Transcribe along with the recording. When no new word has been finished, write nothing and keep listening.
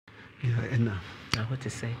Yeah, and what to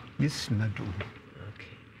say? This not do.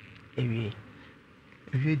 Okay.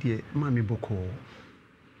 Ewie dear, Mammy Boko.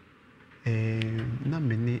 Na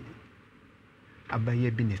many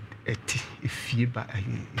abaye binet eti ifie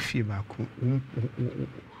ku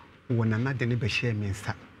wona na de ne be share me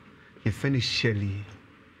nsa ye finish Shelley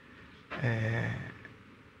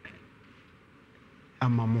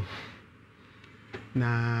amamo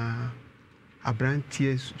na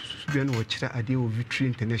abrantie subian wo kire ade o Victory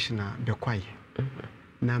International be kwai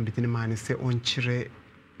na mbitini ma ne se on kire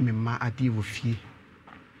me ma ade wo fie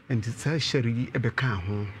enti sa Shelley e be ka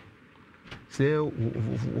ho say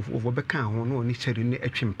wo be kan ho no ni Shelley ni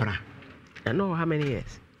atwempra. I know how many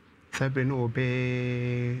years? Sabre no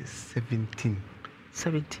be 17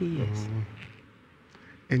 years.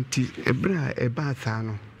 Enti ebra eba sa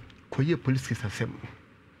no koye police case asem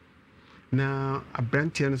na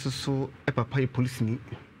abrantie no so e papa ye police ni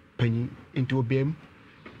panyi enti obem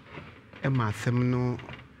e ma asem no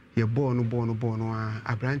ye bo no a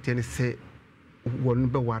abrantie no se wonu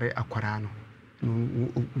be ware akwara no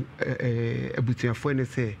abutuafo ne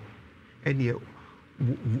se ene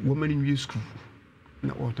woman in school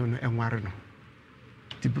na oto no enware no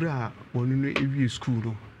tibra wonu no ewie school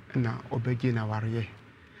no na obege na wareye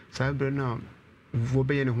sabre na wo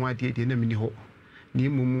be ye ne ho ade de na mini ho ni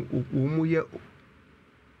mum wo mu ye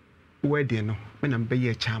wedding no me na be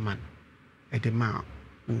ye chairman e de ma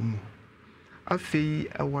wo mu afei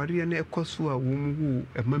aware na ekoso a wo mu wu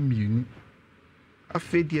e ma mienu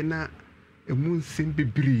afei de na emu nsim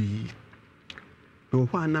bibiri no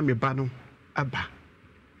ho ana me ba no aba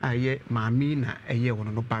aye maami na eye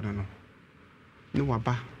wono no ba no ne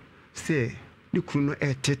waba se ni kunu no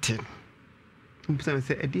etete mpisa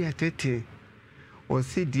se edi etete o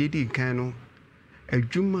se di kan no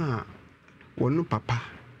adwuma wono papa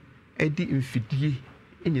edi mfidie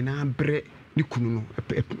enyina bre ni kunu no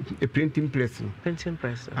printing press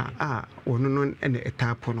wono no ene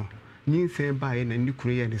etapo no nyinsen ba ye na ni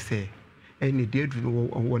kunu ye ne se ene de adu no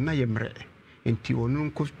wona ye mre enti wono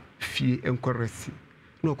nko fie enkoresi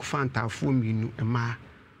no ko fanta afo minu ema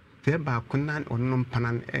te ba kunan onno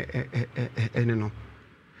mpanan ene no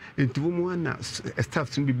enti wo mu na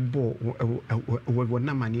staff sun bi bo wo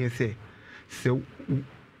na mane se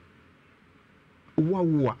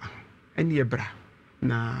wa ene ye bra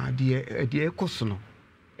na de ekoso no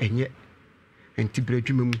enye enti bra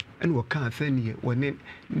dwuma mu ene wo ka afa ne wone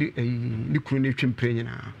ni kunu ne twempre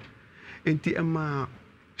nyina enti ema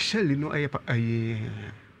Shelley no aye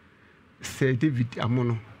Sir David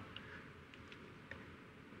Amono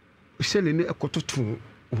Shelley ne ekototo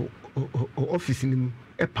office ni mu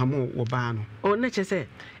epamo wo ba no o na che se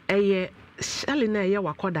eye Shelley na eye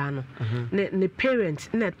wakoda no ne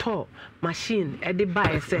parent na to machine e de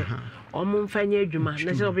buy se omo mfanya adwuma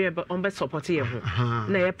na se obe on be support ye ho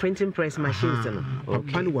na ye printing press machines no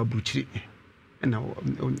okay pani wa buchiri na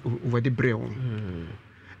wo de brew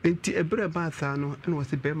enti ebre ba sa no na wo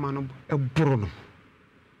se be ma no eboro no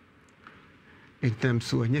in terms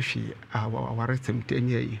so anya hwe aware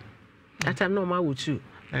semtenye yi atam no ma wutu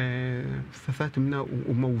sasatum na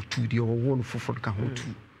o ma wutu de wo no foforo ka ho tu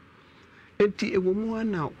enti ewo mu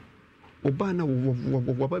na oba na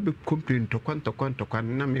wo ba be complain to kwanto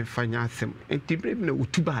na me fanya asem enti bre na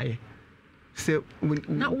wutu baaye se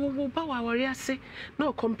na wo ba wa wari ase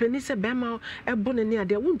na complain se be ma ebo ne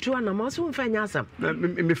ade wontu ana ma so mfanya asem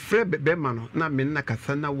me frɛ be ma no na me na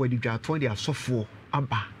kasa na wadi dwato de asofo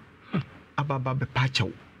ababa be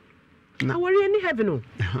pacho na awari ni heaven no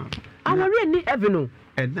awari ni heaven no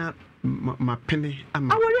and na ma pene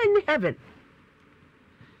ama awari ni heaven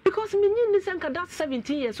because me nyi ni senka that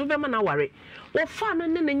 17 years we be ma na wari wo fa no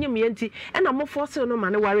ne nyem yanti e na mo force no ma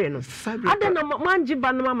ne wari no ade na manji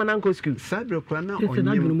ba no ma na nko school sabre kura na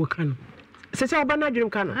onyem mo kan se oba na dwum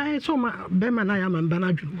kan ai so ma be ma na ya ma ba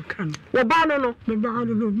na dwum kan wo ba no me ba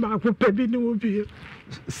no ma ko pe bi ni wo bi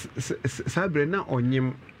sabre na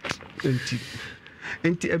onyem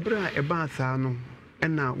enti ebra eba asa no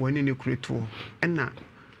ena woni ne kureto ena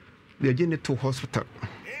de gene to hospital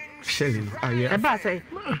Shelley no aye eba say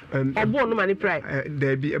obo no mani pray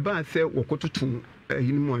there be eba say wokototu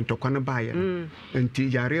yinimu antokwa na baaye enti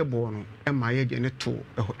yare ebo no ema ye gene to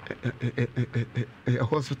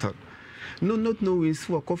hospital no not knowing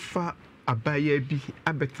so wakofa abaya bi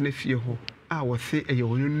abetena fie ho a wo se eye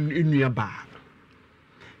wonu enua ba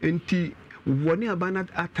enti woni abana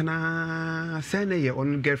atana say na ye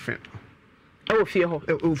on girlfriend o fie ho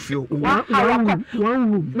o fie one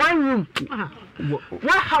room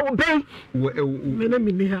how bay?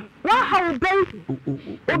 Meneminia. What how bay?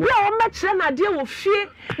 Obi a o metre na de wo fie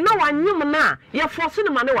na wanyem na ye force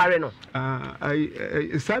no ma ne ware no.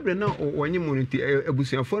 Sabre na wanyem no ti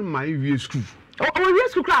abusuafo ma wie school. We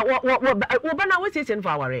school cra wo ba na what say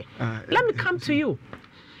for ware. Let me come to you.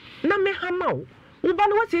 Na me hama wo ba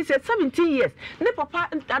na what say 17 years. Ne papa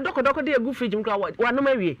adoko de egu fridge cra wa no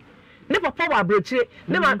ma wie. Ne papa wa abrochire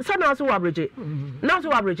ne ma sana so wa abrochire na so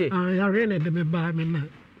wa abrochire Ya rene de me ba me na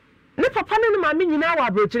ne papa ne ma me nyina wa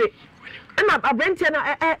abrochire na abrantie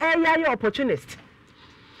na ya your opportunist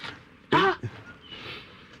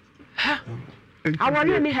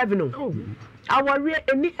awari any heaven no awari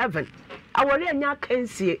any heaven awari anya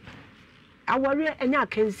kansie awari anya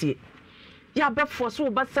kansie ya be for so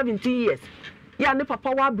ba 17 years ya ne papa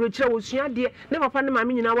wa abrochire wo sua de ne papa ne ma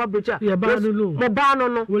me nyina wa abrochire ya ba no mo ba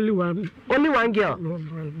no only one girl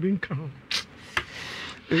binka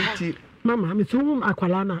enti mama me so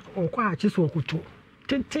akwala na okwa achi so okoto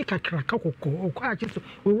tente kakra kakoko okwa achi so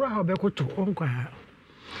owura ha obekoto onkwa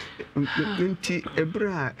enti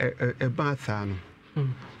ebra eba sa no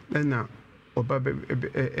na oba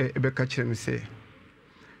be ka kire me se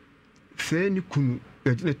ni kunu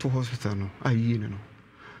yagine to hospital no ayi no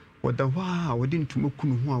wada wa wadi ntuma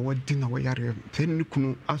kunu ho a wadi na wayare ni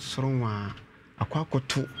kunu asoronwa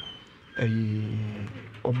akwakoto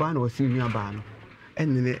oba na wasi nua ba no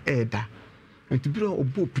enene eda ntibira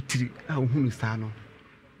obo putiri a ohunu sa no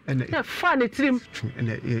ene ya fa ne trim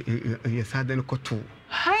ene ye sa den koto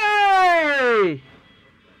hey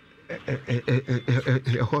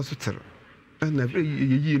hospital na be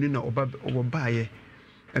yi ni na oba ye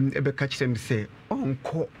ebe ka kire me se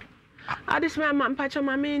onko Adishma mpacho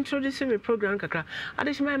mama introduce me program kakra.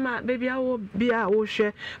 Adishma baby I will be a wo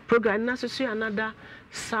share program na so another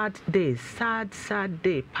sad day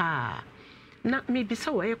pa. Na maybe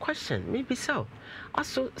so a question, maybe so.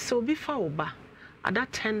 Also so before oba at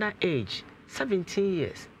that tender age, 17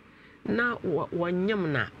 years. Na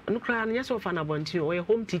wanyam na no kra na yeso fa na bonti o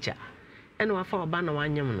home teacher. Ene wa fa oba na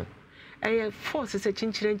wanyam no. Force se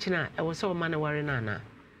chinchirenchina e wo so o ma na ware na.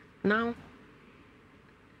 Now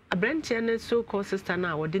Abrantia ne so called sister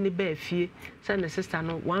na wodi ne ba fie say ne sister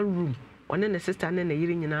no one room one ne sister ne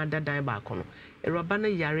yiri nyina dadan ba kono eroba na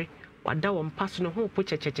yare wada wo mpa so no ho po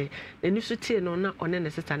checheche ne ni so tie no na one ne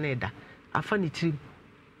sister na eda afa ne trim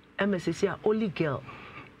MSC a only girl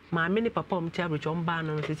ma me ne papa om tia brocho mba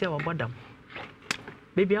no sisi a wobodam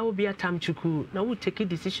baby a wo bia tam chuku na wo take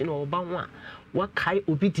decision o ba ho a wo kai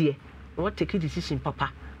obidie wo take decision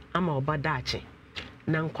papa ama oba daache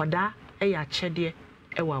na nkoda ya chede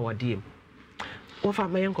ewa wadiem wo fa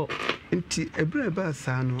mayenko nti ebra ba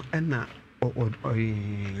sa no na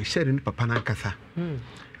shere ni papa na nkasa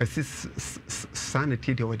asi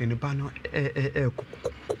sanity de wode ne ba no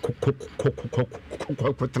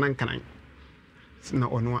kotrankan na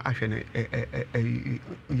ono ahwe ne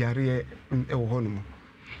yare ewo hono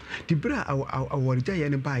di bra aworja ye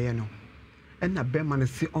ne ba ye no na be ma ne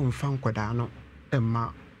si onfa nkoda no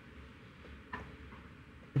emma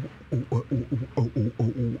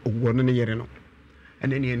wono ne yere no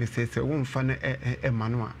ene ne se won fa na emma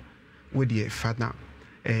no a wodi e fa na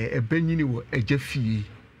ebanyini wo agafie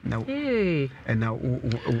na na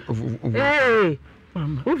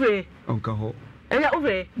mama uve onka ho eya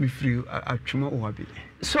uve mi free atwema o abi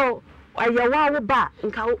so ayawa wo ba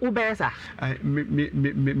nka wo be yesa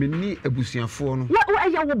me ni abusuafo no wo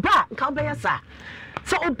ayawo ba nka wo be yesa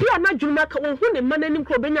so obi anadwuma ka wo hu ne mananim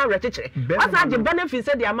kro benya rekekere what are the benefits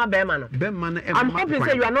say the ama be ma no I'm hoping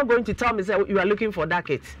say you are not going to tell me say you are looking for that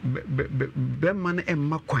kit be man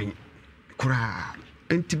emma kwan kura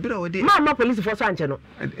entibira wode mama police for so anche no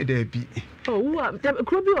e bi oh wo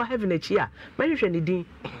kro bi o heaven echi a mahwehwe ne din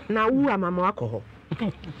na wo amama akọ ho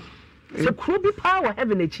so kro bi power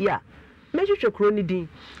heaven echi a mahwehwe kro ne din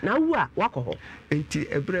na wo a wakọ ho enti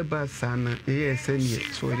ebre ba sana ye senie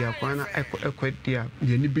so ri akwana ekwedi a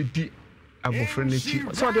ye ni bedi abofra na chi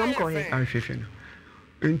so de omko he ahwehwe no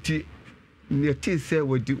enti ne ti se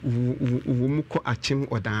wodi wo muko achim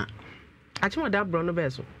odan bro no be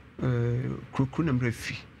so krukru na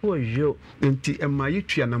mrefi wo yo enti ema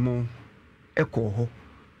yitwa na mo ekọ ho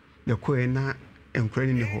de ko na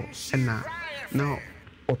enkrani ne ho na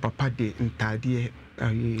o papa de ntade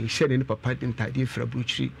shere ne papa de ntade fra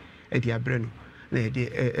bruchiri e di abre no na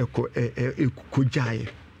de ekojaye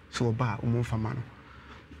so ba o mo fama no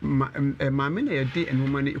ma me na de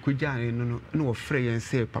enuma ne ekojaye no na wo frɛ yen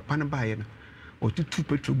se papa ne ba ye no o tutu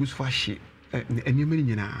petrogus fa hye enima ni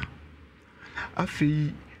nyina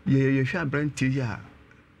afi ye hwa branti ya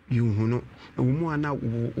yuhu no wo mu ana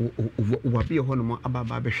wo be ho no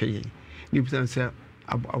ababa be hwe yen ni bisan se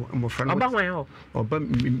mmɔfra no ɔba hwan hɔ ɔba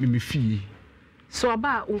me fie so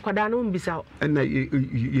ɔba nkwadaa no mbisa ɛna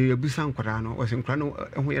yɛbusa nkwadaa no ɔsɛ nkwadaa no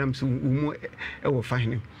ho yɛnam sɛ wo mu ɛwɔ fa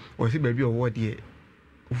hene ɔsɛ baabi a ɔwɔ deɛ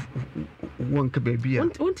wɔnka baabi a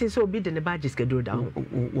wonti sɛ obi de ne badges kaduro da ho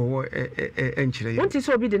wɔwɔ ɛnkyerɛ yɛ wonti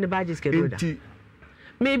sɛ obi de ne badges kaduro da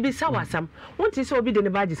mebisa wasam wonti sɛ obi de ne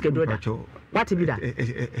badges kaduro da wate bi da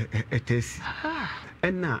ɛtɛsi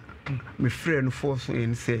ɛna mefrɛ no fɔ so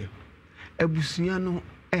yɛn sɛ abusua no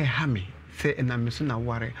ɛha me sɛ ɛnam me so na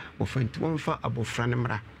ware wɔfa nti wɔmfa abɔfra no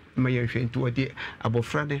mmra ma yɛnhwɛ nti wɔde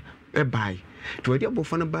abɔfra no ɛbae nti wɔde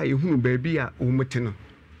abɔfra no bae yɛhunu baabi a wɔmte no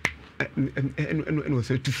ɛna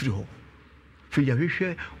wɔsɛ tu firi hɔ firi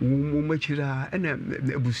yɛhwehwɛ wɔm akyiri a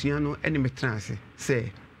ɛna abusua no ɛne metena ase sɛ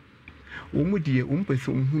wɔn deɛ wɔn pɛ sɛ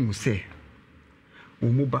wɔhunu sɛ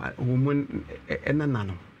wɔn ɛnana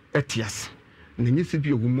no ɛte ase na nyɛ sɛ bi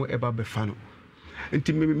a wɔn ɛba bɛfa no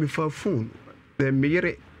nti mefa phone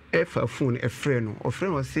meyere ɛfa phone ɛfrɛ no ɔfrɛ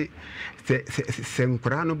no ɔse sɛ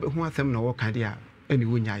nkwadaa no ho asɛm na wɔka deɛ a ɛne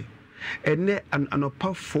wɔnyae ɛnɛ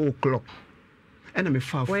anɔpa 4 o'clock ɛna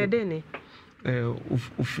mefa phone wɔyɛ dɛn ne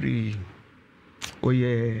ofiri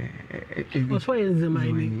ɔyɛ ɔsɔ yɛ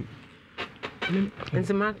nzɛman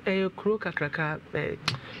nzema kuro kakraka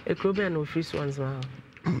kuro bɛn na ofiri so nzema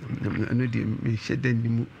ɛno deɛ mehyɛ da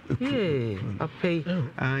nnimu apɛi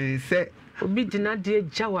sɛ obi gyina deɛ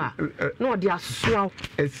gyawa na ɔde asoa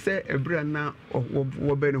ɛsɛ ɛberɛ na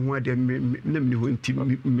wɔbɛ ne ho adeɛ na mene hɔ nti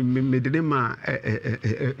mede ne ma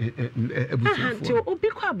abusuafoɔ obi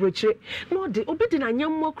kɔ aborɔkyire na ɔde obi de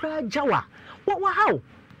nanyɛmmɔ koraa gyawa wahaw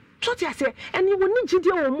sɔte aseɛ ɛne wɔ ne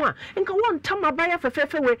gyidie wɔ mu a nka wɔntam abayɛ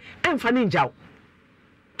fɛfɛɛfɛ wei ɛmfa ne ngyaw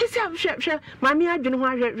kisi hwɛ maame adwene ho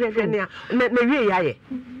ahwɛ ne a na wie yɛayɛ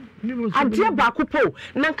adeɛ baako po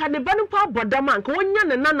na nka ne ba no po abɔdam a nka wɔnya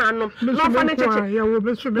ne nananom na ɔfa ne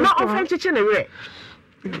kyekye na ɔfa nkyekye ne werɛ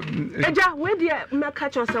agya wei deɛ mɛka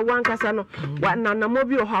kyerɛ sɛ wankasa no nanamɔ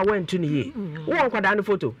bi wɔ hɔ a wantu ne yie wowɔ nkwadaa no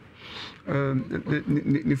foto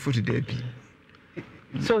ne foto daa bi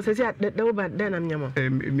so sɛsi da woba dɛn nam nyama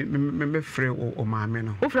mɛfrɛ ɔmaame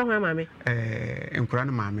no wofrɛ hwan maame nkwadaa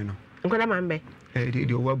no maame no nkwadaa maame bɛ deɛ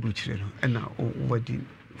ɔwɔ aburukyerɛ no ɛna wɔde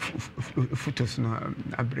photos no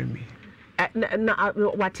abrɛ me na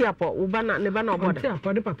wate apɔ wo ba na ne ba na ɔbɔ da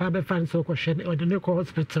apɔ de papa bɛfa nso kɔhwɛ ne ɔde ne kɔ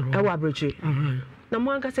hospital ɛwɔ aburukyerɛ na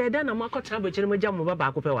mo ankasa ɛda na mo akɔtena aburukyerɛ mo gya mo ba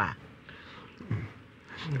baako pɛ wɔ ha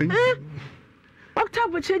ɔkta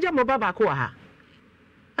aburukyerɛ gya mo ba baako wɔ ha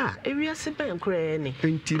ewiase bɛn koraa ne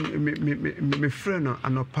nti mefrɛ no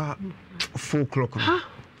anɔpa 4 o'clock no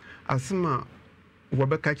asɛm a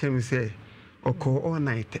wɔbɛka kyerɛ me sɛ ɔkɔɔ all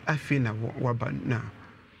night afei na waba na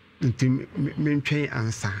nti mentwɛn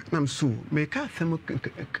ansa nam so meka asɛm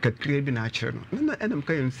kakra bi na akyerɛ no na ɛnam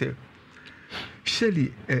ka yɛm sɛ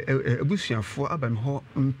hyɛli abusuafoɔ aba me hɔ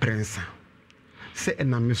mprɛnsa sɛ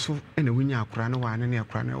ɛnam me so ɛna wonya akora no waane ne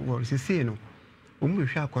akora no wɔ sesei no ɔmu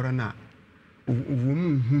hwɛ akora no a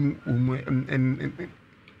wɔmu nhunu ɔmu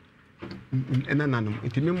ɛnananom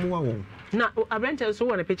nti memmoa wɔn na aberɛnkyɛ so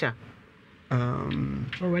wɔ ne picture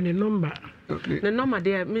ɔwɔ ne number ne number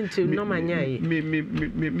deɛ menti number nyae me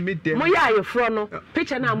deɛ mo yɛ ayeforɔ no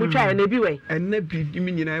picture na mo twa na bi wɛ ɛna bi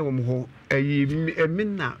me nyinaa wɔ mo hɔ ɛyi me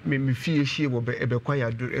na me fie hye wɔ ɛbɛkwa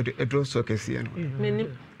yɛ ɛdrɔ so kɛseɛ no menim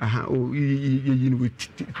aha o yɛyi no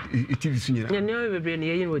TV so nyinaa nyɛ ne bebree ne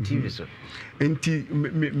yɛyi no wɔ TV so nti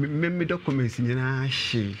me documents nyinaa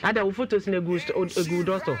hye ada wo photos na egu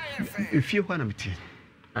dɔstɔ efie hɔ na mete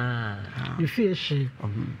efie hye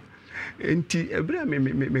nti ɛberɛ a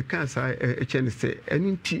meka saa ɛkyɛ ne sɛ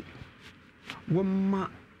ɛno nti wɔma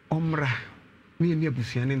ɔmmra ne yɛne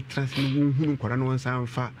abusua ne ntena sɛ wɔnhunu nkɔra no wɔnsa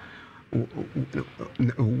mfa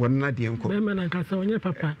wɔn nadeɛ nkɔ bɛma na nkasa ɔnyɛ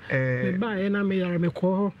papa mebaeɛ na meyare mekɔ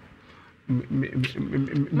hɔ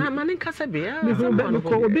ma ne nkasa bia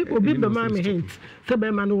obi bɛma me hint sɛ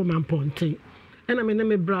bɛma no wɔ mampɔnten ɛna me ne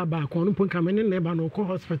me bra baako ɔno mpo nka me ne ne ba no ɔkɔ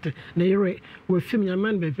hospital na yere wɔafim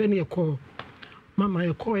nyama no bɛfɛ ne yɛkɔɔ mama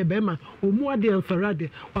yɛkɔɔ bɛma ɔmu adeɛ mfɛre adeɛ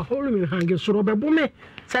wahɔre me hange soro ɔbɛbo me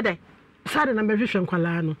sɛdɛ na mɛhwehwɛ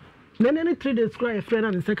nkwalaa no nene 3 days kora yɛfrɛ no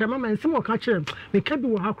ne sɛ ka mama nsɛm ɔka kyerɛ meka bi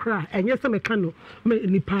wɔ ha koraa ɛnyɛ sɛ meka no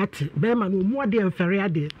nipa ate bɛma no ɔmu adeɛ mfɛre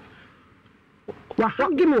adeɛ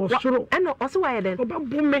wahage me wɔ soro ɛna ɔse wayɛ dɛn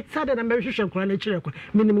ɔbɛbo me sɛde na mɛhwehwɛ nkwalaa no akyirɛ kwa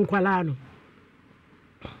menim nkwalaa no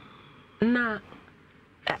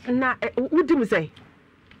na wodi mu sɛ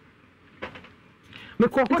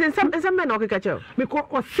mekɔ nsɛm bɛ na ɔkeka kyerɛ mekɔ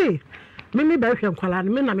ɔse meme bɛhwɛ nkwalaa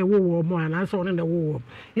no me na mewowɔ mu anaasɛ ɔne na wowɔ mu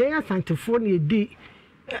yɛyɛ asantefoɔ ne yɛdi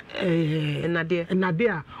nnadeɛ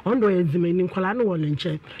a ɔno ɔyɛ nzimani nkwalaa no wɔ ne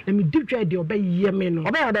nkyɛn na medi dwa deɛ ɔbɛyɛ me no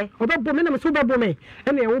ɔbɛbɔ me na mesɛ wobɛbɔ me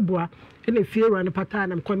ɛne ɛwo boa ɛna fie wura no pata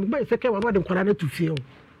na mkɔ mba sɛ kɛ wa bɔ de nkɔla no to fie o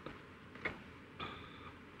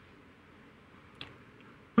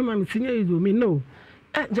mama me sinya yi do me no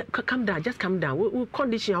calm down, just calm down. We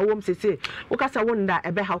condition our woman say, "Ukasa wonder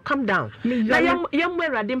about how calm down." Na yam we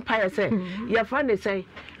ready empire say, your friend say,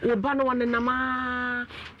 "We ban one nama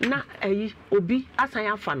na obi asan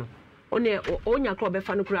afa no." One onya kro be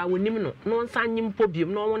fa no kra wonim no. No nsan nyim pobiem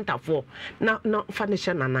no wontafo. Na fa ne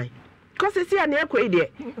hye nanan. Cause see na ekɔ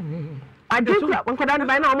ide. Adekura nkoda no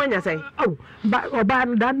by na omanya say. Oh, but oba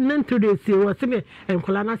that none to dey see was me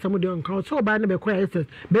enkola na samu de onka. So oba no be kɔ SS.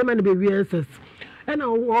 Be man be SS. And I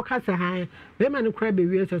walk as a high, be man cry be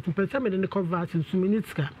weird as to put some in the converse in 2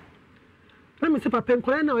 minutes. Let me say, Papa,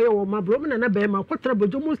 or my brother and a bear, my quarter,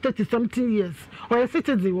 but almost 30-something years, or a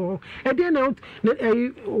citizen, or a day out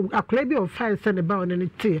a crabby of 5 cents about any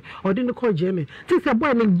tea, or didn't call Jamie. Tis a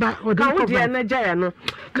boy back or down the Anna.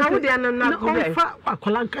 Caudiana, a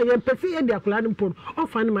colanca, and Percy and the Aqualan port, or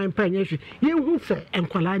find my pioneer. You who say, and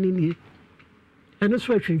Colani. And it's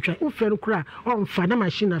right to try. Cry on Fana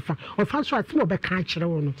machine or fast right more back catch.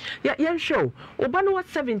 Yeah, show. Obano was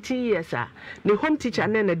 17 years, sir. The home teacher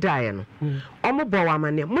and then a Diana. Omo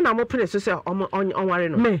Bowamania, Monamo Princess on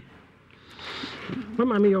Warren. Me.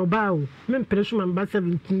 Mamma, me or bow. Men Pressman about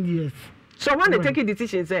 17 years. So when they take a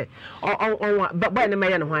decision, say, but by the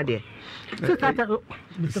man, why dear.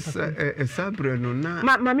 Sabrino,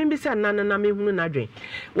 Mammy be said, Nana, me who not drink.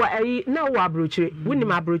 Why, now, Wabruchy, winning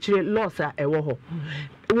my broochery, loss a woho.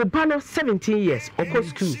 Ubano 17 years, or co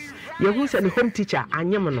school. Your who's a home teacher,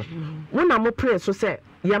 and Yamano. When I'm a prayer, so say,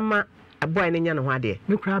 Yama, a boy in Yan, why dear.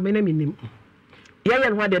 No crab, me name.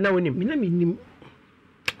 Yan, why they know him.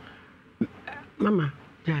 Mamma.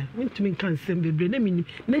 Yeah, went to me can send the brain.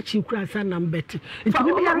 Let you cry, son, I'm better. It's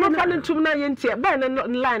not falling to my yen, but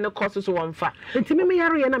not line of courses one fat. It's me,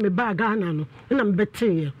 Harry, and I'm a bag, and I'm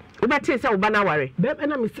better. Betty is a banawari.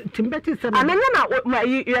 And I'm Timbeti. And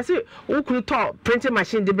then you see, who could talk printing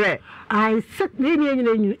machine the bread. I said,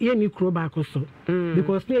 any crow back also.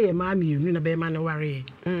 Because near your mammy, you need a bear man worry.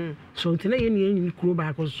 So today, any crow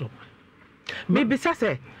back also. Maybe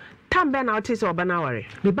Sassy. Tam ben artist or banawari.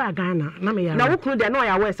 The bagana, Namia. Now, who could know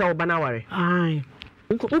your way so banawari? Aye.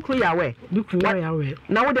 Who could your way? You could know your way.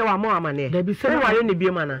 Now there were more money. There be so why only be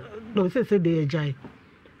a manner. No, say they jay.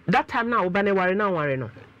 That time now, banawari now worry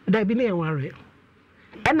no. There be no worry.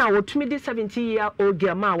 And now, what me this 70-year-old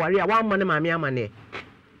girl, ma worry, I want money.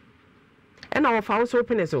 And our house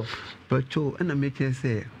open so. But you and I make you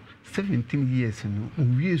say 17 years and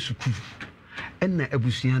we used to and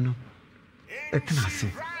Ebusiano. Etnasi.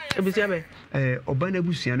 Ebusiabe. Obana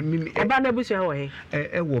Busian, Mimi. Obana Busian way.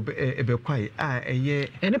 Ebe quiet.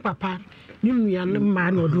 Any papa, you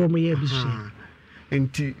man or do me ebusi.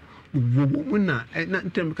 Enti wuna na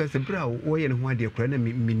ntem because the bra wo ye ne ho ade kora na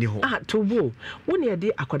mini ho. Tobo. Woni ye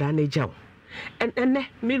de akoda na jaw. En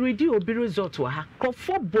me ready obi result wa ha.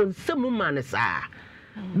 Krofo bonsam man sa.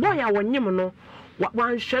 Boy a wonyem no.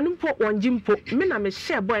 Wan hwanu mpo wanjimpo me na me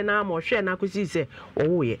share boy na ma hwe na akosi se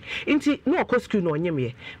owo ye nti na okọ school na onyem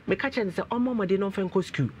ye me ka che ne se omomode no fen ko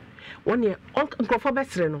school won ye nkrofo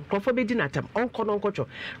besre no nkrofo be di natam onko no nkocho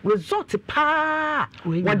result pa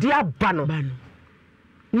wode aba no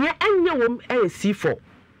nye enye wom C4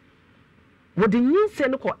 wode nyinse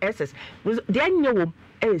no ko SS de enye wom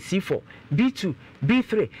C4 B2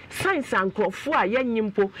 B3 science ankrofo a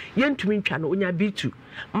yanyimpo yentumi ntwa no onya B2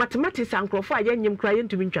 mathematics ankrofo a yanyim kra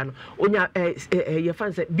yentumi ntwa no onya ye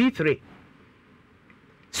fanse B3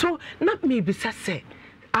 so not me bisa say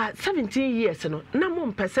 17 years no na mo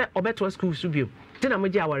mpese obeto school su bio de na mo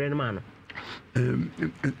gi aware no ma no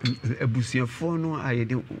ebusiafo no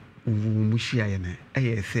ayede wumuhia ye ne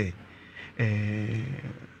eye se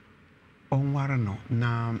onware no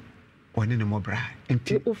na one ne mobra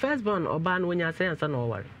enti o first born oba no nya say ansa no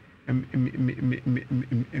worry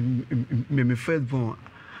me first born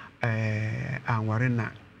anware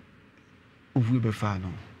na ovu be fa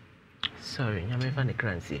no sorry nya me fa ne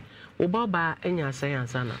kransie oba ba enya say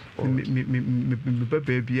ansa na me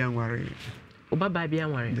baba bi anware oba ba bi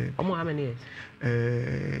anware omo how many years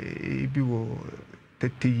bi wo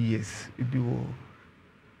 30 years bi wo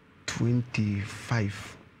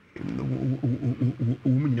 25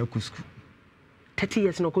 woman go school 30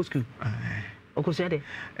 years no go school okosia de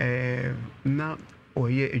na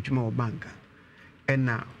oye ejuma o bank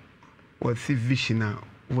na o see vision na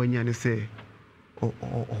wanya ne say o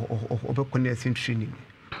be connect training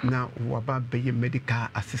na waba be medical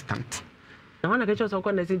assistant na wana ke choso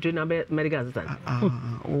connect training na be medical assistant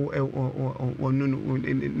no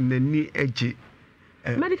nani eje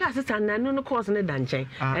medical assistant na no course ne danchen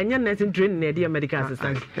enya nursing training na dey medical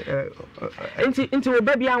assistant into we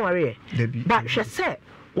baby aware but hwe say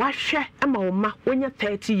wa hwe ama wo ma wonya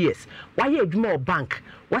 30 years wa ye adwuma o bank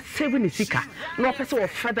wa save ni sika na opese wo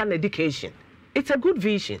further education. It's a good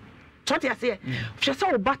vision. What you say? She saw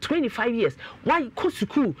about 25 years. Why go to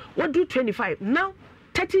school? What do 25? Now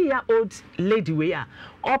 30-year-old lady we are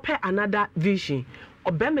open another vision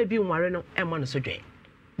or be maybe no no so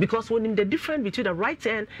because when in the difference between the right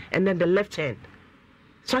hand and then the left hand.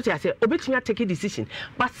 So what you say? Obetumi take a decision.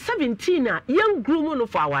 But 17 young groom no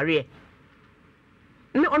for our rear.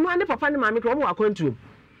 No on ne papa ne mama ko mo akwantu.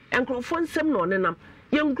 Enkrofo nsem no nenam.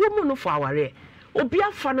 Young groom no for our rear.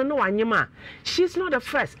 Obia fano no wanyema. She's not the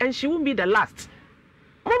first and she won't be the last.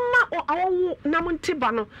 Mama or our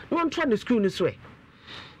namuntiba no try to school this way.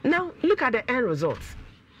 Now look at the end results.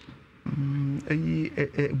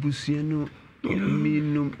 Busiano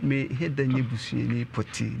me head the busiani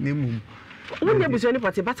poti nemum. When you busiani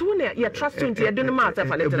poti, but when you trust to you don't matter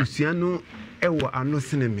for later. Busiano ewa ano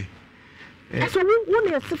cinema. So when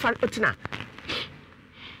you see for utina.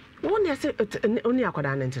 When you see only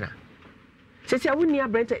akoda ntina. Say I wouldn't near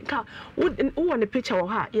Brent car would want a picture of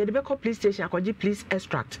her. You the police station, I could police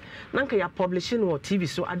extract. Nanka ya publishing or TV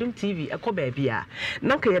so I don't TV a co baby.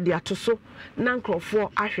 Nanka ya dia to so Nanka for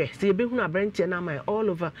ashes. See be who Brent and I all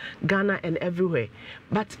over Ghana and everywhere.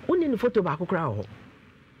 But when in the photo back crowd.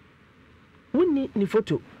 When ni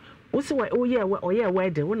photo. What's why oh yeah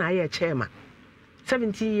wedding when I hear chairman.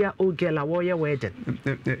 17-year-old girl a warrior wedding.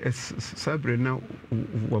 Sabre now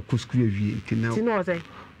wakusku evi now. You know what I say?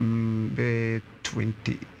 20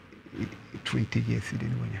 years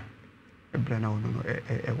didn't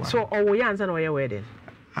so oh we answer no your wedding.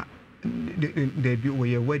 There be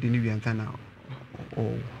we wedding we answer now.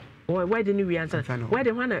 Oh wedding we answer.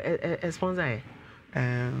 Wedding one a sponsor.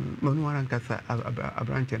 No one kasa a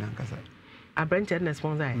branch and kasa. A branch and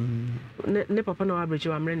sponsor. Ne papa no average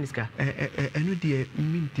you am reniska. Eno die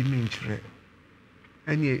minti menchre.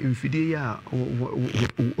 Any infidia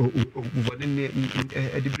what in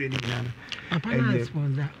the brain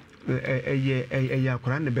sponsor. A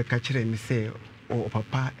Koran be catcher and say, oh,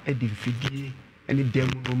 papa, Eddie Fidi, any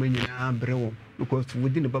demon woman in our brew, because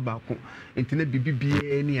within the Babaco, internet BB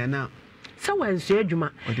any now. So when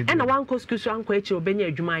Juma and a one course school uncle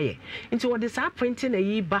Benya Jumaye into what is our printing a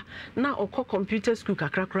yeba now or computer school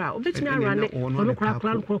crackra, which me run it on crack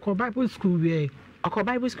Bible school. A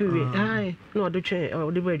Bible school, aye, no, the chair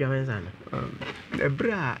or the way Johansan. A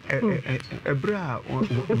bra,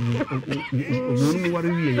 what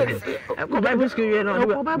are we? Bible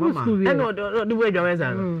school, Bible school, and not the way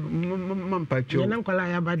Johansan. Mampacho, and Uncle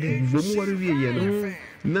Ayabadi, what are we?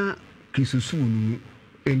 Now, Kisusun,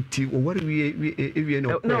 and what are we?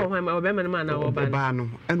 No, I'm a man or Bano,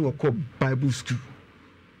 and we'll call Bible school.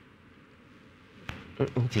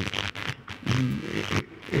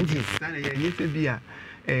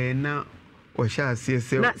 Now, or shall say,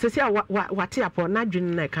 what upon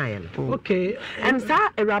Nadjun Kayan. Okay, and sir,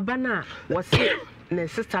 a Rabana was ne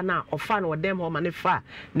sister now, or fan or them home and if far,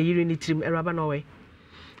 near unity, a Rabanoe.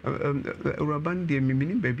 Raban, dear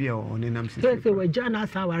me, baby, or Nenam says they were John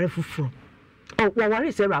as our refufro. Oh, what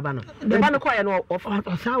is a Rabano? The Banacoy of our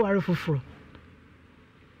refufro.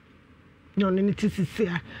 No, it is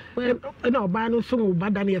here. Well, no, Bano so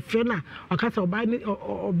bad than a friend, or Castle Bani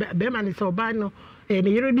or Beman is or Bano, and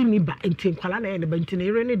you already need back in Tinqualana and the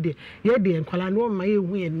Bentinary day. Yea, dear, and Colano, my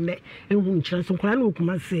win, and whom chance of Colano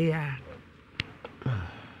must say,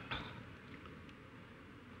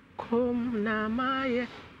 come now, my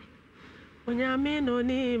when you mean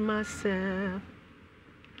only myself,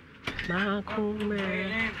 my come.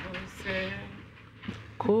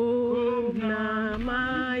 Kuna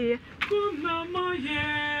maye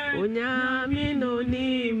Unyami no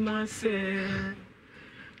ni mase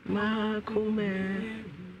Makume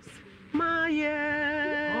Maye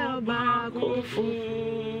Obakufu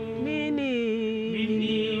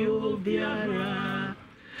Mini Ubiara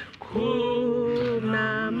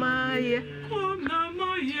Kuna maye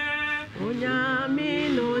Unyami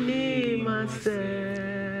no ni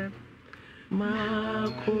mase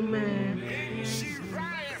Makume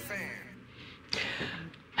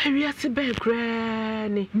we are to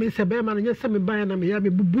granny. Mr. Bearman, yes, I'm buying a Miami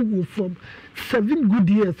boo from 7 good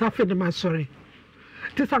years after the mastery.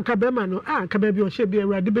 This Uncle Bearman, Cababy or Shabby, a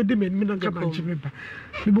radibadim, Minagaman.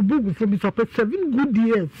 The boo from Mr. 7 good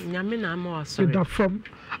years. Yamina more sorry from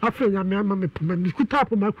after Yamama, you could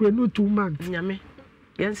tap on my crew 2 months. Yami,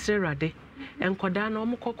 yes, Sarah Day, and Cordano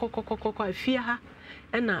Moko fear her,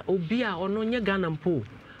 and Obia or no Yagan and Poo.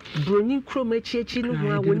 broni krom echi no ho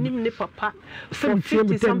a wonim ne papa for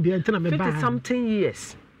 50 something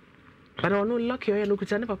years. But I no lucky no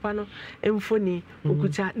kuta ne papa no emfoni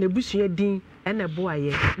okuta na busua din e na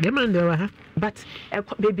boaye. Dem na there ha. But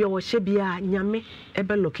baby o hye bia nyame e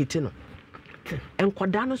be lokiti no.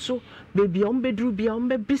 Enkoda no so baby on bedru bia on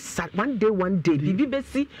be bisa one day bibi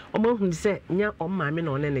besi o ma hu se nya o maame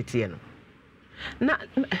na one tie no. Na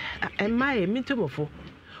emaye mitomofo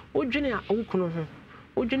odwene a wokunu ho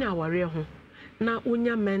odwene aware ho na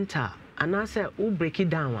onya mental anase wo break it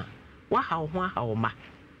down wa ha ho ma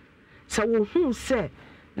so wo hu say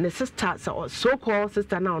ne sister so called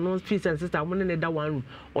sister now no peace and sister mo ne da one room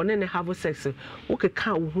one ne have sex wo ke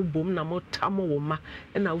ka wo hu bom na mo tamo wo ma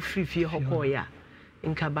na wo frifie hokọ ya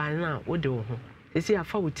nka ban na wo de wo ho esi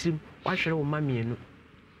afa wo tirim wa hwere wo ma mienu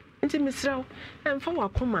nti misraw emfa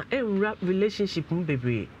wakoma enra relationship mu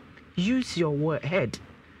bebre. Use your head,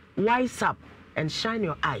 wise up and shine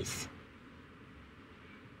your eyes.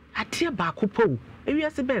 Atia ba kupo ewi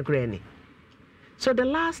ase be grani. So the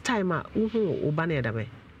last time ubane da be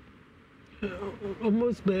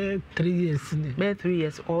almost be 3 years ni. Be 3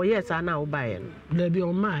 years or yes ana ubaye. There be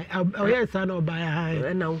on my yes ana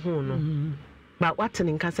ubaye na hu no. But what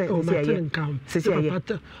in kasa say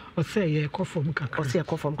papa o say ye kofom kakra. O say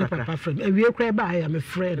kofom kakra. Papa friend. E wie kra ba ya me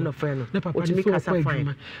friend. No friend. Na papa ni kasa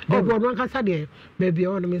fine. But one kasa de baby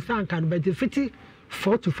on me san kan but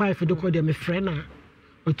 4 to 5 do ko de me friend na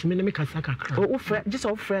otumi ne me kasa kakra. O friend just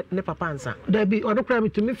o friend ne papa ansa. There be o do kra me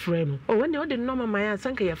to me friend. Oh when you the normal my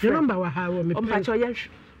san ka your friend. Number wa ha wo me. O mpacho ye.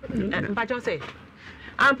 Mpacho say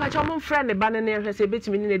ampacho mo friend ne ba ne hwe se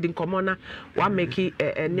betimi ne di nkomo na wa make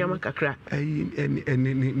niam kakra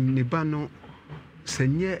ne ba no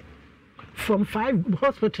senye from 5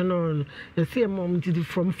 hospital no you see mom did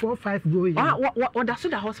from 4-5 going what that's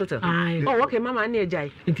the hospital. Oh okay mama na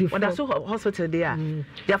ejai what that's hospital there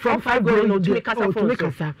they from 5 going no to make kasa phone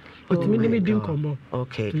to me me din komo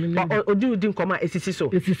okay but odi din komo esisi so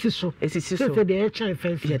so the HI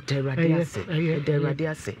first yeah the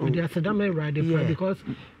radiase that my ride because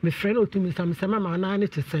my friend to me some mama na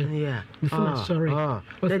need to say yeah sorry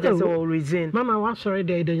that just all reason mama was sorry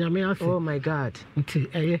the nyame ase oh my god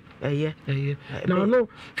now no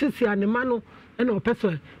since ya ne ma no e na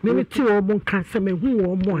opeso me ti wo mo kan se me hu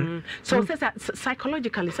wo mo a so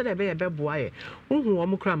psychologically say be boa ye hu wo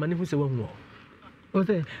mo kra ma ne hu se wo hu o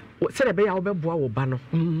say be ya wo be boa wo ba no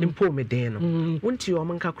mpo me den no wonti wo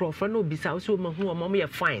mo nka kra ofra no bisa wo se wo ma hu wo mo ye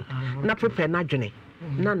fine na prepare na dwene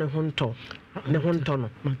na ne ho nto no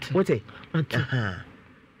wote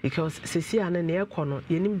because sisi ane ne ekọ no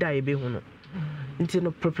yenim da ye be hu no nti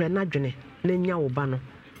no prepare na dwene na nya wo ba no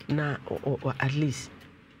na at least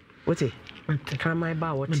what can my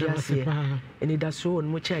ba what here and it so on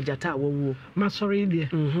much jata wo ma sorry there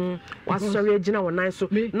was sorry agina won so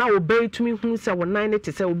na obey to me hu say won 9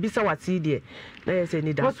 te say obi say wati there na yes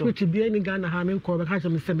any da so hospital bi any Ghana ha me ko be ka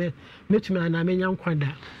me say me metumi na me nya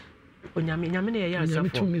nkwada onyame na ye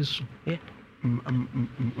asafo yeah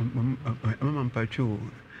mama mpacho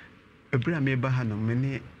ebra me ba ha no me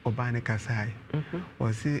ne oba ne kasai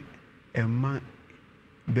o se emma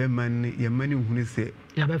be man ye mani hunu se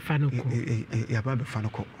ya be fa no ko ya ba be fa no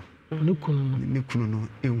ko ne kunu no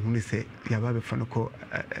ehunu se ya ba be fa no ko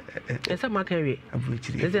esa makanwe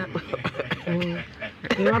abuchiri esa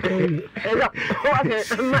ya kanwe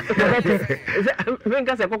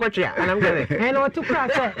venga se kokotria anamgere no tukra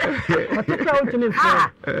to me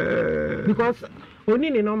because oni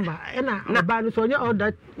ni number na ba no so nya all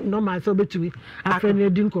that number so betui afre na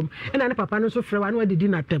din kom na ne papa no so frɛ wa na didi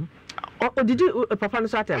na tem o didi papa no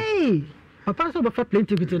so atem papa so be fa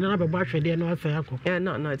plenty bit na be ba hwede na asa yakọ yeah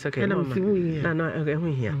no it's okay no okay hu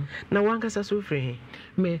here na wanka sa so frɛ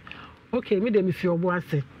me okay me de me fi obo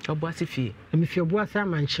ase fie me fi obo ase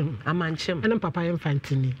amanchem na papa yem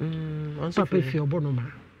fantini on so papa fi obo no ma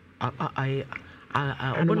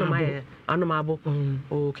obo no ma anomabo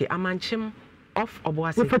okay amanchem off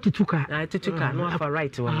oboase we fatituka no afa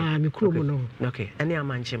right one me kuro no okay any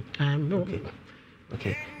amanchem no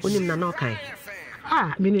okay onim na no kan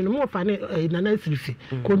meaning mo fa ne na na sirifi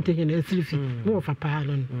kontenye na sirifi mo fa pa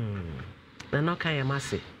no na no kan ya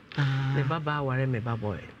mase me baba ware me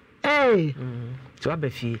baboy to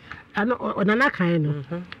abafi ano na na kan no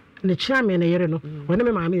ne kira me na yere no wona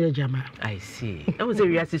me maame ya jama I see that was a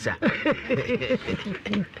real sister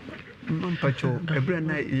mampacho ebra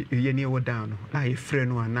na ye ne wo down no na ye frɛ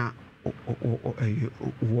no ana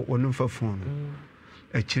wonu fa phone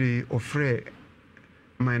akiri ofrɛ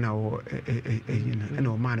mana wo na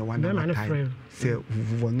o mana wana matai se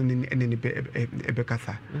wonu ni ene be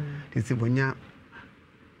kasa dise bonya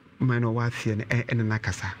man or what's here and a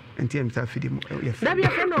nakasa. And TM Safidi. That be a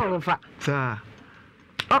friend of Sir.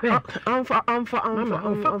 I'm ready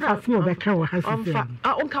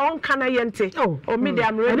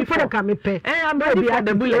for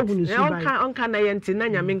the bullet. On Canayenti,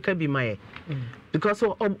 Nanya Minka be my because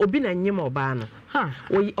Obina Nemo Bano.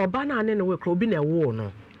 Obana and work Robina war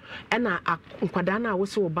no. And Quadana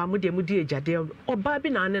was so Bamudia Mudia Jade or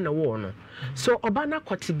Babina and a war no. So Obana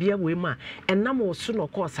Cotibia Wima and Namo soon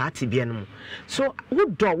of course Atibianum. So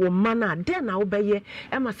would dog mana then I'll obey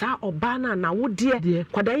Emasa Obana na would dear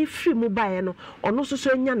Quadai free Mubayano or no so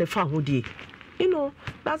yan a famudi. You know,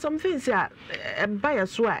 that's some things a buyer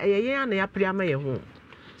swear a yan a priama home.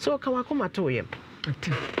 So Kawakuma to him.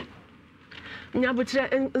 Nyabutre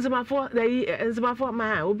enzemafo dai enzemafo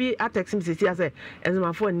ma obi atext me sisi ase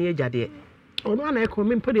enzemafo ne ejade ono na ekọ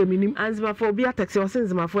me mpode minim enzemafo obi atext o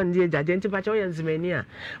enzemafo ne ejade nti pa che o enzemani a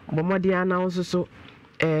bomodea na ososo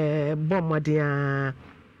bomodea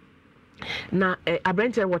na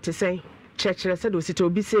abrante what to say church said o sito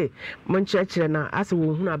obi say mon church na ase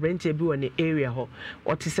wo hunu abrante bi wo ne area ho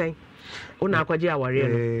what to say una akwaje aware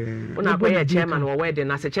no una akwaye chairman wo wedding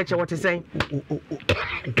na se church what to say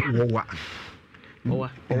Oh,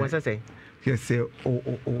 what's I say? Yes, say,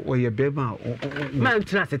 oh, your baby, man,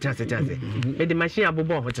 trust it. The machine above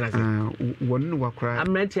one walk cry.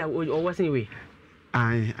 I'm ready, or was anyway.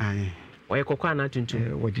 Aye. Or your cocoa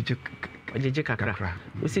to what did you cacra?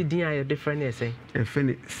 We see dear different essay. A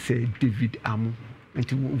friend say David Amo. And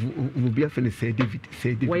will be a friend say David,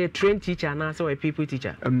 say, why a trained teacher and also a people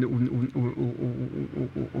teacher.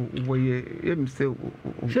 Why you say,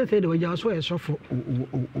 we also a shuffle.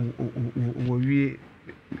 We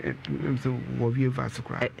vas to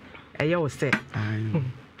cry. I always say,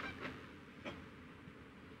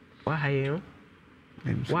 why you?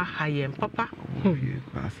 Why I am, Papa?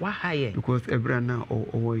 Why I am? Because every now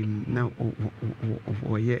or now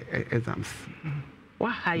or exams.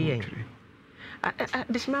 Why I am?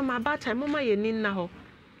 This mamma about time, Mama, you need now.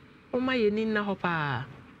 Mama, you need now, Papa.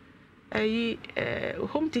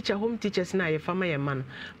 Home teachers now, if I'm a man.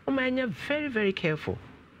 Mama, you're very, very careful.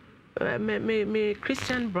 Me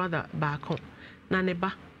Christian brother back home.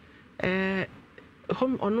 Naneba.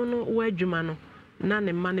 Home or no, where Jumano.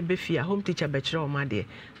 Nane money befia, home teacher betcher or my dear.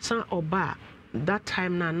 Son or bar. That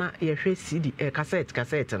time, Nana, your CD, cassette.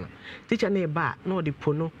 Teacher near bar, no the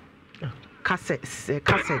pono. Cassettes.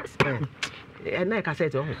 And I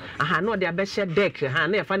cassette. No, they are best deck.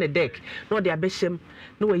 Never find a deck. No, they are best. No,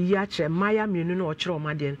 yache, Maya, Muno, or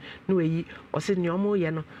Chromadien. No, ye, or sitting your mo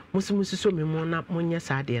yano, Musumusu, Mimona, Monia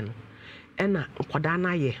Sardian. And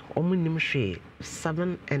Quadana ye, or Munim she,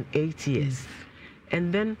 7 and 8 years.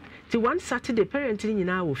 And then, to one Saturday, parenting in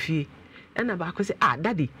our fee. And about say,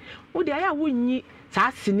 Daddy, oh, they are winning,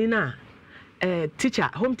 Sassinina. Teacher,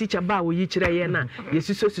 home teacher ba wo yichira ye na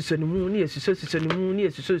yesu so ni mu ni yesu so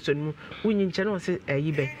ni mu wunyin che na o se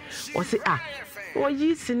yibe o se o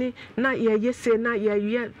yi sini na ye say na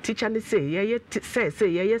ye teacher ni say ye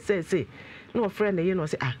say no friend ye no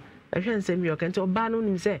say ehwen say mi o kan to ba no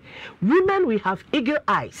nim say women we have eagle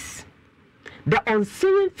eyes, the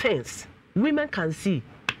unseen things women can see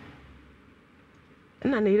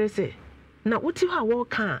na ye say na uti ha wo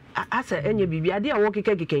kan asa enye bibia de a wo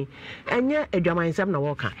kekekeken enye adwamansam na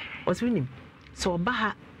wo kan oswinim so ba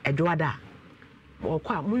ha adwoada wo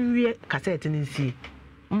kwa munwie cassette ni nsi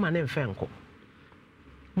mma ne mfenko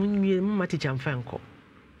munwie mma teacher mfenko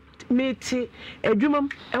meti adwumam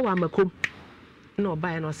e wa makom na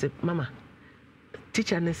oba no se mama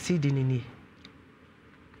teacher na CD ni ni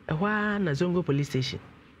e hwa na Zongo police station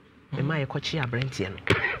e ma ye kochi abrantie no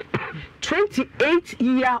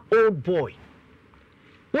 28-year-old boy.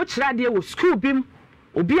 Which radio was school bim?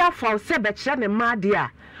 Obia for sebetcha ne ma dia.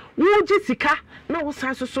 Wo Jessica na wo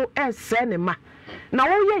san so ne ma. Na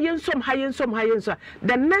wo ye yensom ha.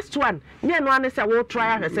 The next one, nye no ane say wo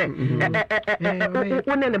try her say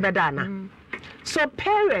wo ne beda na. So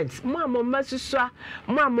parents, mama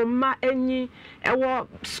enyi ewo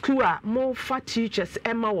school a mo fa teachers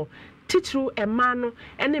ema wo. Titru ema no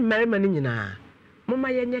ene merima ni nyina. Mama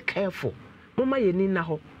yenye careful. Mama yeni na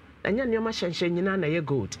ho. Anya nyoma hyenhyen nyina na ye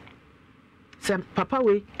gold. Se papa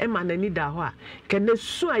we e ma na ni da ho a kenne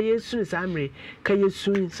su a yesu sa amre ka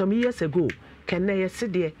yesu some years ago kenne yese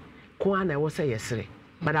de ko ana wo se yesere.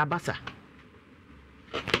 But abasa.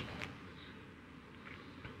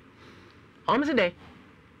 Omse de.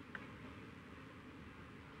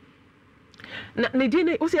 Na ne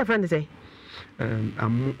dine o se ya friend say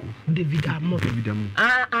Amo David Amo.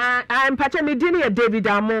 I'm patching me dinner David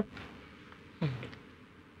Amo.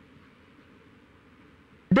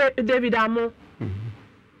 David Amo.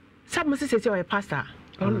 Some must say you're a pastor.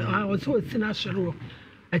 I was so sinasoro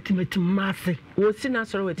ultimate masse wo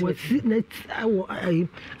sinasoro ultimate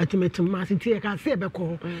ultimate masse tie ka se be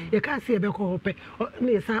ko ye ka se be ko pe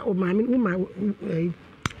na sa o ma mi uma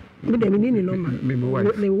me dem ni no ma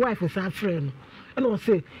me wife sa friend and o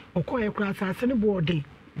say o ko e kra sa se ne boarding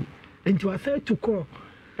nti wa say to call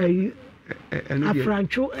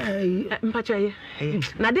afrancho mpacha ye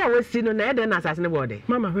na de a si no na e de na asase ne boarding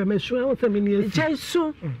mama we me so o say me ni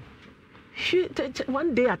jesu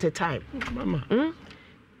one day at a time mama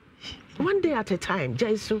one day at a time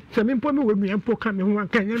jesu so me mpo me we nua mpo ka me ho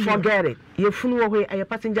kan forget it ye funu wo hwe aye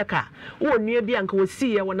passenger car wo nua bi anka wo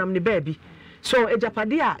si ye wonam ne baabi so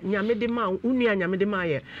ejapade a nyame de ma unua nyame de ma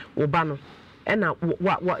ye wo ba no e na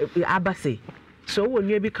wa abase so wo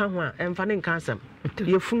nua bi ka ho a emfa ne nka asem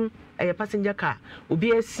ye funu aye passenger car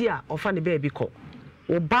obi asi a ofa ne baabi ko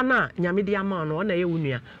wo ba na nyame de ama no na ye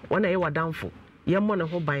unua wona ye wadamfo ye mo ne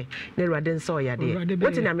ho ban na Awurade nso ya de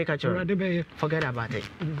what na make a forget about it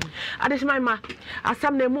adishman ma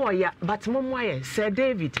asam na mo ya but mo moye Sir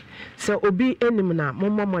David Sir obi enim na mo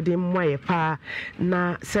modem moye pa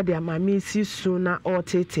na said ya mami si su na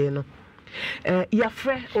otete no ya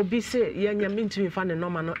frɛ obi se ya nyame ntumi fa ne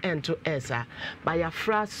normal no ento esa but ya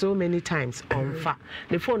fra so many times on fa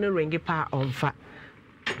the phone ring pa on fa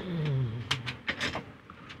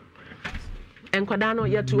enkwada no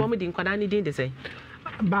ya tu omo di enkwada ni din de say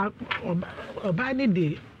ba oba ni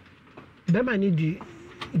di be ma ni di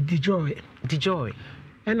joy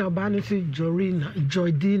and oba ni si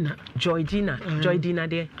joydina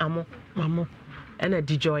de amo and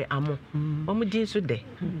di joy amo omo din so de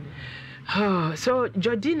so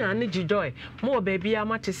joydina ni di joy mo baby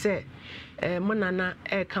amate say mo nana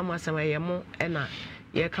e kama sama ye mo na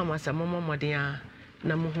ye kama sama mo modin a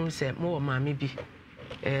na mo hu say mo maame bi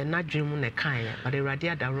na dwemu ne kan ya but Awurade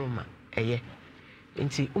adaroma eye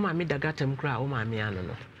nti umami dagatam kra umami ano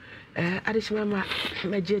no adishima ma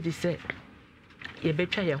meje di se ye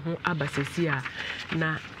betwa ye ho abasesi a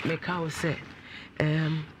na meka wo se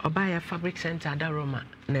oba ya fabric center adaroma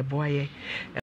ne boye